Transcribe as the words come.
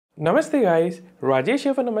Namaste guys, Rajesh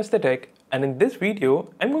here for Namaste Tech, and in this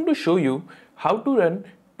video I'm going to show you how to run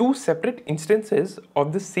two separate instances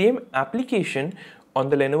of the same application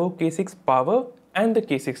on the Lenovo K6 Power and the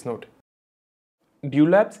K6 Note.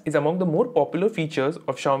 Dual-apps is among the more popular features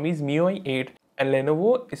of Xiaomi's MIUI 8, and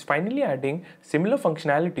Lenovo is finally adding similar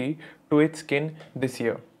functionality to its skin this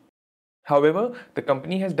year. However, the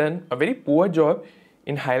company has done a very poor job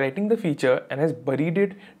in highlighting the feature and has buried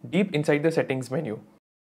it deep inside the settings menu.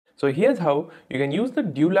 So here's how you can use the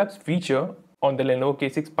Dual-apps feature on the Lenovo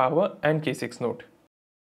K6 Power and K6 Note.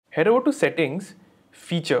 Head over to Settings,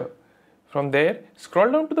 Feature. From there,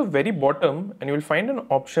 scroll down to the very bottom and you will find an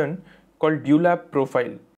option called Dual-app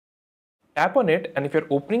Profile. Tap on it, and if you're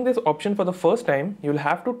opening this option for the first time, you will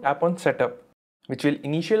have to tap on Setup, which will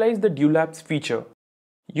initialize the Dual-apps feature.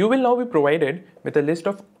 You will now be provided with a list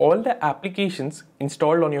of all the applications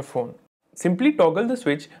installed on your phone. Simply toggle the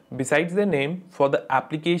switch besides the name for the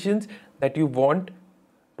applications that you want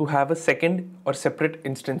to have a second or separate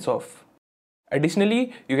instance of.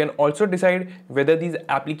 Additionally, you can also decide whether these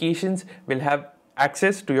applications will have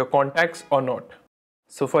access to your contacts or not.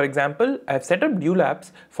 So for example, I have set up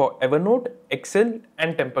Dual-apps for Evernote, Excel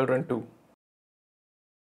and Temple Run 2.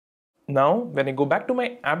 Now, when I go back to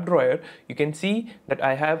my app drawer, you can see that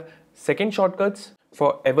I have second shortcuts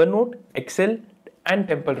for Evernote, Excel and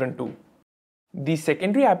Temple Run 2. These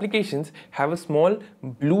secondary applications have a small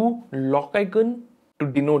blue lock icon to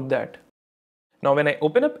denote that. Now when I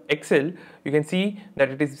open up Excel, you can see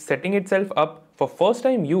that it is setting itself up for first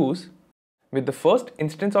time use, with the first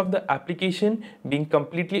instance of the application being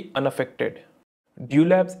completely unaffected.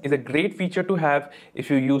 Dual-apps is a great feature to have if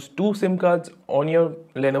you use two SIM cards on your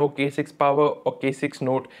Lenovo K6 Power or K6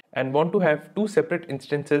 Note and want to have two separate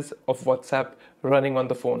instances of WhatsApp running on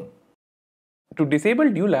the phone. To disable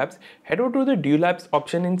Dual-apps, head over to the Dual-apps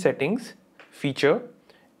option in Settings, Feature,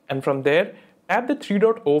 and from there tap the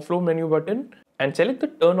three-dot overflow menu button and select the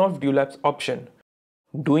Turn off Dual-apps option.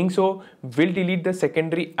 Doing so will delete the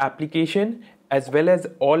secondary application as well as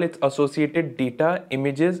all its associated data,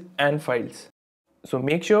 images and files. So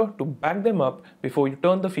make sure to back them up before you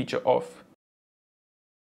turn the feature off.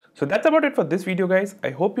 So that's about it for this video guys.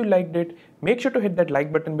 I hope you liked it. Make sure to hit that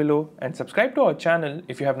like button below and subscribe to our channel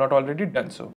if you have not already done so.